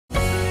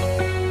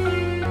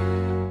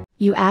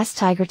You ask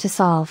Tiger to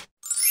solve.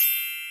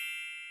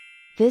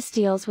 This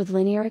deals with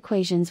linear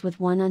equations with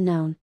one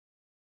unknown.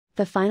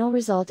 The final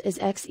result is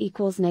x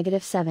equals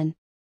 -7.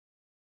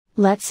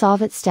 Let's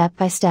solve it step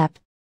by step.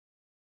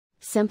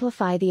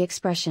 Simplify the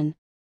expression.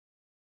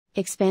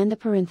 Expand the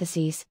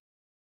parentheses.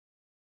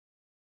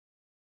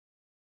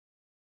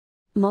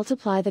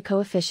 Multiply the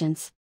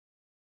coefficients.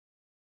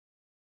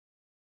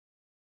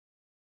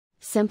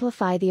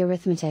 Simplify the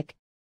arithmetic.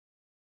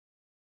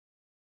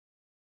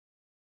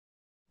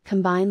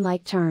 Combine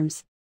like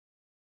terms.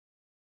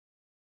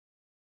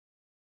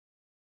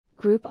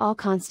 Group all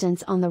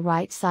constants on the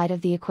right side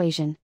of the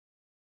equation.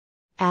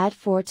 Add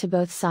 4 to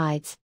both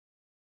sides.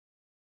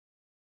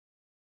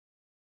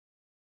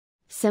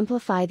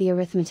 Simplify the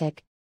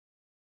arithmetic.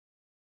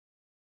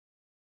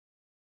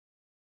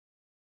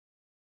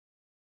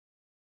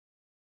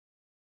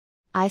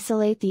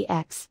 Isolate the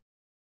x.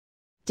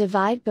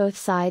 Divide both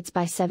sides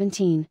by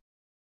 17.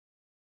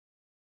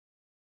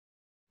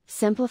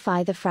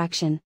 Simplify the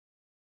fraction.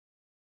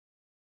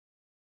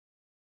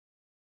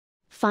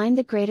 Find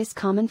the greatest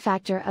common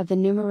factor of the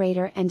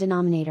numerator and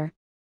denominator.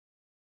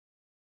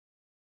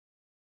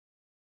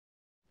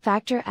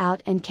 Factor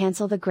out and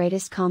cancel the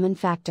greatest common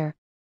factor.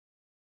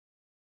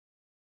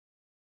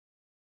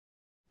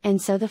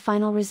 And so the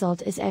final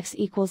result is x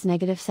equals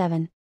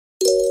 -7.